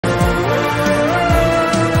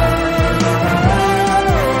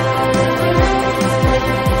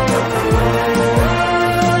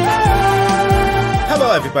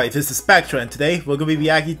everybody, this is Spectra, and today we're going to be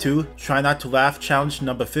reacting to Try Not to Laugh Challenge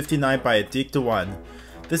number 59 by AdikTheOne.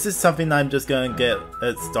 This is something I'm just going to get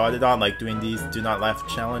started on, like doing these Do Not Laugh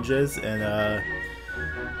challenges, and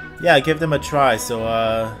yeah, give them a try. So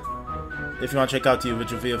if you want to check out the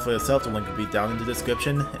original video for yourself, the link will be down in the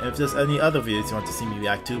description. And if there's any other videos you want to see me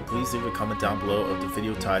react to, please leave a comment down below of the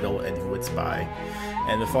video title and who it's by.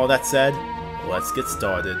 And with all that said, let's get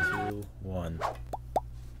started. 2, 1.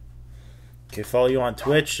 Okay, follow you on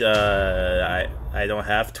Twitch. I don't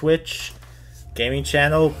have Twitch. Gaming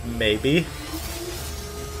channel, maybe.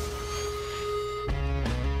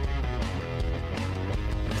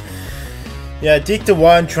 Yeah,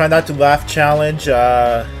 AdikTheOne, Try Not to Laugh challenge.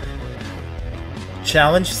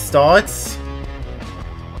 Challenge starts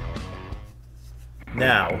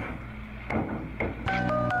now.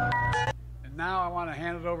 And now I want to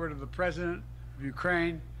hand it over to the President of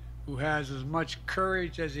Ukraine, who has as much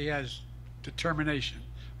courage as he has determination.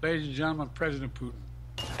 Ladies and gentlemen, President Putin.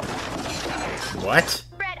 What?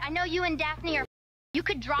 Fred, I know you and Daphne are. You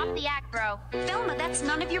could drop the act, bro. Velma, that's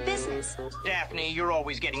none of your business. Daphne, you're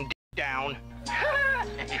always getting down.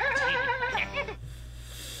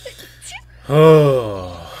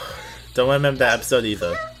 Oh, don't remember that episode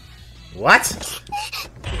either. What?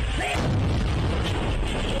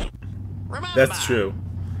 Remember, That's true.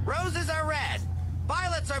 roses are red,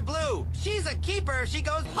 violets are blue. She's a keeper. She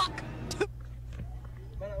goes huck.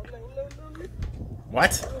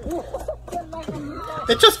 What?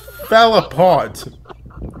 It just fell apart.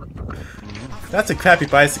 That's a crappy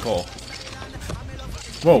bicycle.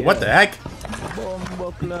 Whoa, what the heck?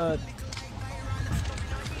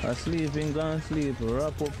 Asleep and gone sleep,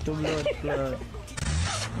 wrap up the blood clot.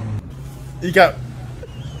 You got.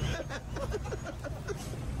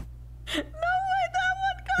 No way, that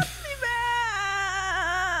one got me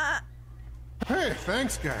back! Hey,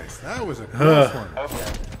 thanks guys. That was a close one.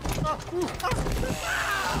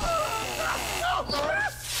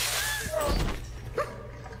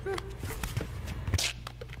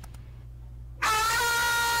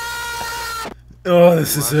 Oh,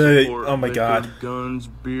 this is oh my god. Guns,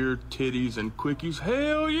 beer, titties, and quickies.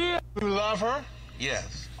 Hell yeah! You love her?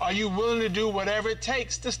 Yes. Are you willing to do whatever it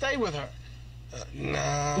takes to stay with her?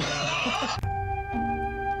 No.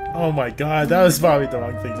 Oh my god, that was probably the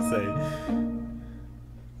wrong thing to say.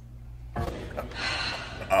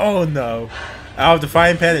 Oh no. Out of the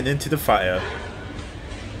frying pan and into the fire.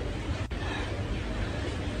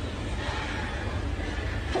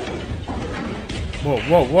 Whoa,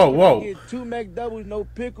 whoa, whoa, whoa. Get 2 McDoubles, no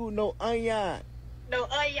pickle, no onion. No,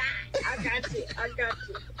 yeah, I got you. I got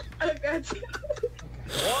you. I got you.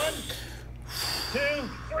 1, 2,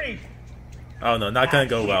 3. Oh no, not gonna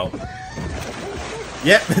go well.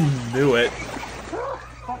 Yep, knew it.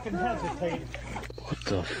 Fucking hesitate. What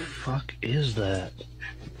the fuck is that?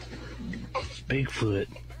 Bigfoot.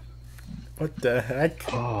 What the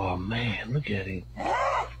heck? Oh man, look at him.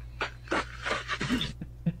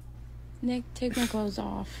 Nick, take my clothes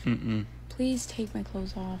off. Please take my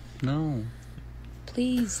clothes off. No.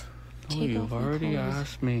 Please take off You've my already clothes.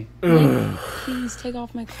 asked me. Nick, please take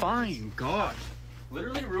off my clothes. Fine, God.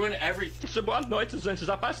 Literally ruin everything. Boa noite, gente.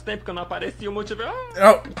 Já faz tempo que eu não apareci o motivo.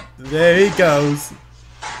 Oh, there he goes.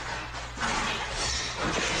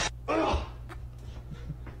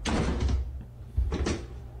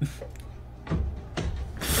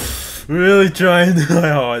 Really trying my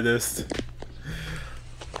hardest.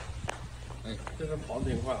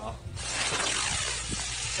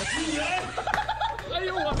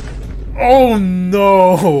 Oh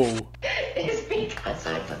no! It's because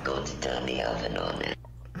I forgot to turn the oven on.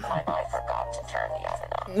 I forgot to turn the oven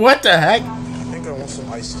on. What the heck? I think I want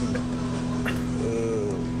some iced tea.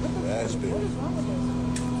 Raspberry.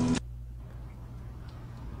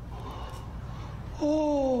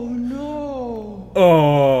 Oh no!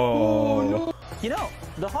 Oh no! You know,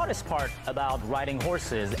 the hardest part about riding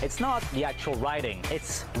horses, it's not the actual riding,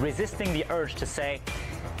 it's resisting the urge to say,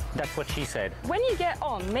 that's what she said. When you get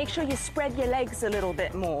on, make sure you spread your legs a little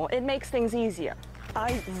bit more. It makes things easier.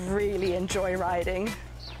 I really enjoy riding.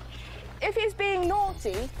 If he's being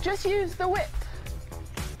naughty, just use the whip.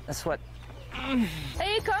 That's what... Are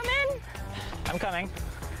you coming? I'm coming.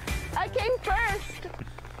 I came first.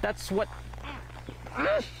 That's what...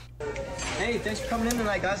 Hey, thanks for coming in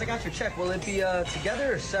tonight, guys. I got your check. Will it be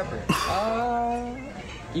together or separate?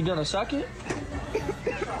 You gonna suck it?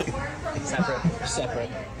 Separate. Separate.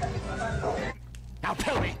 Now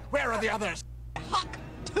tell me, where are the others?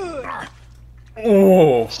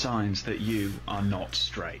 Oh! Signs that you are not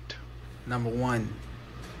straight. Number 1.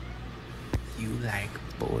 You like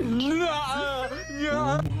boys.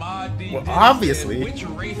 Well, obviously. Which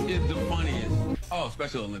race is the funniest? Oh,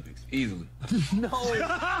 Special Olympics, easily. No.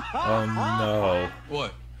 Oh no.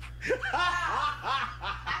 What?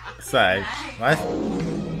 Sorry. What?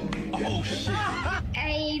 Oh shit.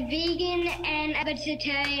 A vegan and a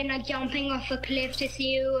vegetarian are jumping off a cliff to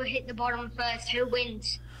see who will hit the bottom first. Who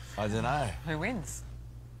wins? I don't know. Who wins?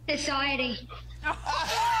 Society.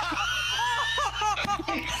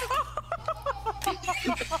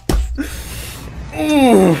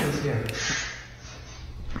 Ooh.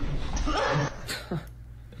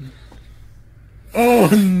 Oh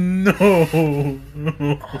no!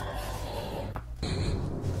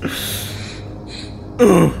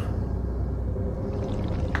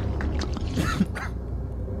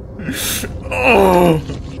 Oh!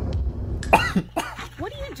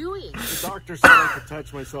 What are you doing? The doctor said I could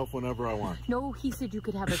touch myself whenever I want. No, he said you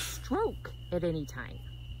could have a stroke at any time.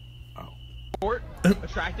 Short,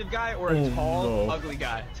 attractive guy, or a tall, ugly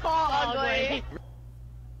guy? Tall, ugly.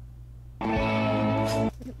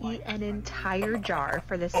 Eat an entire jar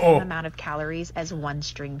for the same amount of calories as one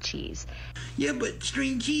string cheese. Yeah, but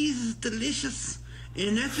string cheese is delicious.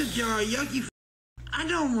 And that's a jar of yucky. I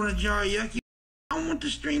don't want a jar of yucky. I want the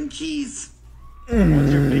string cheese.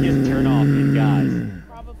 What's your biggest turn off in guys?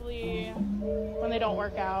 Probably when they don't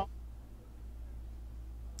work out.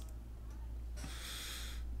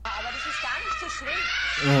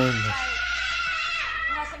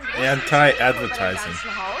 Anti-advertising.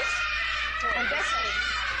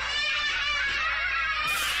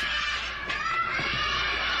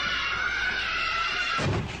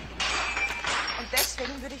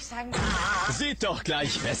 Deswegen würde ich sagen, sieht doch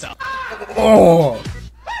gleich besser. Oh!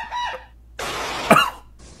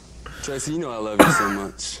 Tracy, you know I love you so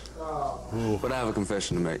much. But I have a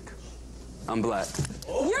confession to make. I'm black.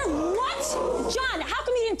 You're what? John, how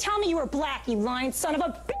come you didn't tell me you were black, you lying son of a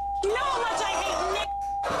b****? You know how much I hate Nick.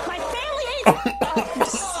 My family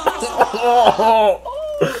hates Oh,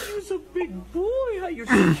 you're a big boy. How you're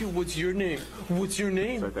so cute. What's your name? What's your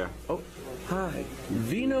name? Right there. Oh, hi.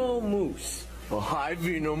 Vino Moose. Oh, hi,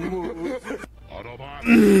 Vino Moose. Autobot,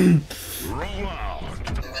 roll out.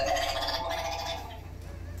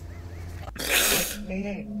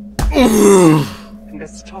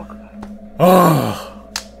 Let's talk about it. Oh.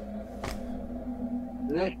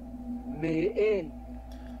 Let me in.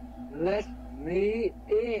 Let me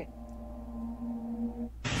in.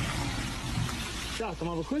 Ciao, come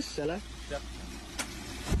over quiz, eller?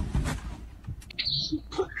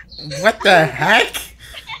 What the heck?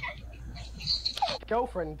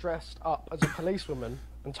 Girlfriend dressed up as a policewoman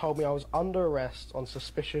and told me I was under arrest on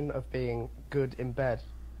suspicion of being good in bed.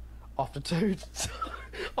 After 2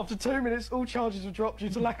 minutes, all charges were dropped due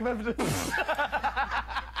to lack of evidence.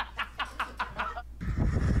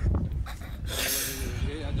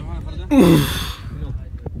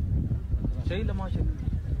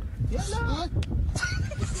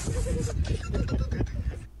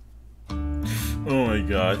 Oh my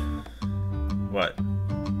god. What?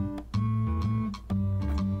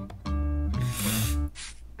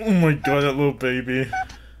 Oh my god, that little baby.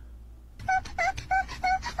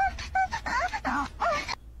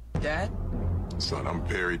 Dad? Son, I'm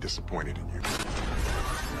very disappointed in you.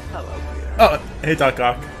 Hello, Oh, hey Doc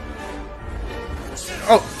Ock.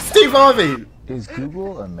 Oh, Steve Harvey! Is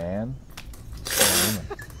Google a man or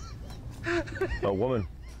a woman? A woman.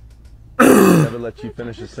 Never let you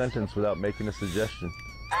finish a sentence without making a suggestion.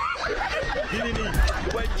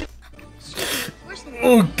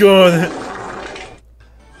 Oh god.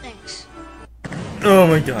 Thanks. Oh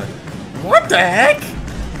my god. What the heck?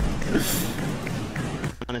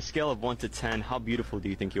 On a scale of 1 to 10, how beautiful do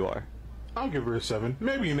you think you are? I'll give her a 7,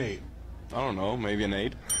 maybe an 8. I don't know, maybe an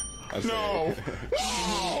 8. No!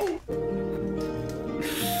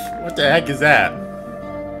 What the heck is that?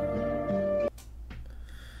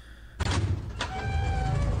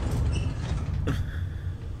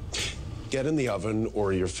 Get in the oven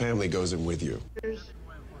or your family goes in with you.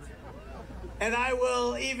 And I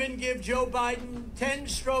will even give Joe Biden 10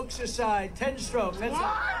 strokes aside. 10 strokes. That's it.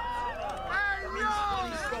 Good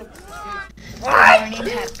morning,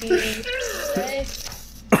 happy birthday.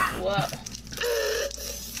 Whoa.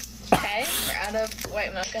 Okay, we're out of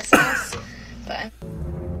white mocha sauce, but...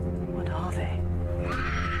 What are they?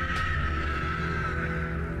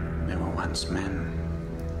 They were once men.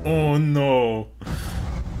 Oh no.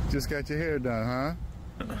 Just got your hair done, huh?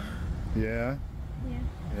 Yeah?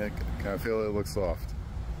 Yeah, can I feel it looks soft?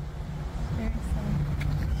 Very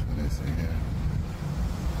soft. Let me see here.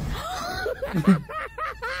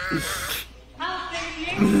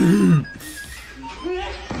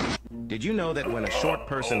 Did you know that when a short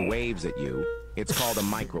person waves at you, it's called a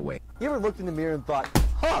microwave? You ever looked in the mirror and thought,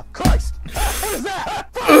 huh, Christ, what is that?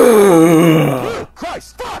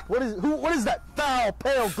 Christ! Fuck! What is that foul,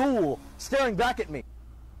 pale ghoul staring back at me?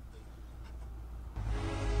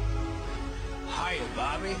 Hiya,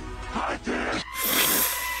 Bobby. Hi,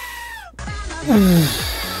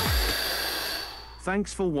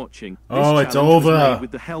 Thanks for watching. Oh, This it's challenge was over. made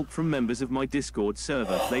with the help from members of my Discord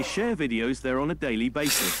server. They share videos there on a daily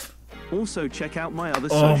basis. Also, check out my other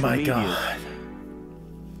Oh social my media. God.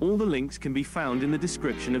 All the links can be found in the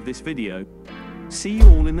description of this video. See you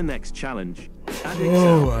all in the next challenge.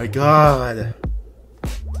 Oh my God.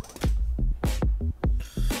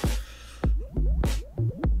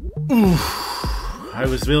 Oof. I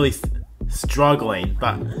was really struggling,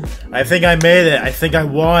 but I think I made it. I think I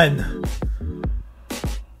won.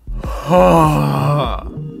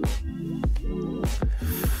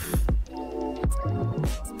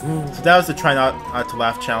 So that was the Try Not to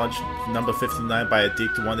Laugh challenge number 59 by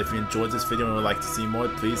AdikTheOne. If you enjoyed this video and would like to see more,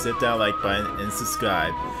 please hit that like button and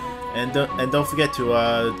subscribe. And don't forget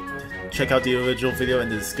to check out the original video in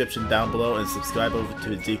the description down below and subscribe over to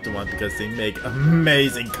AdikTheOne because they make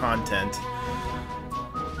amazing content.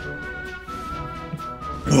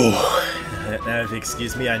 And if you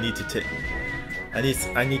excuse me, I need to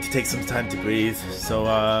take some time to breathe. So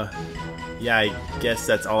yeah, I guess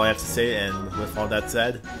that's all I have to say. And with all that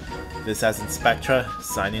said, this has been Spectra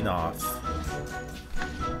signing off.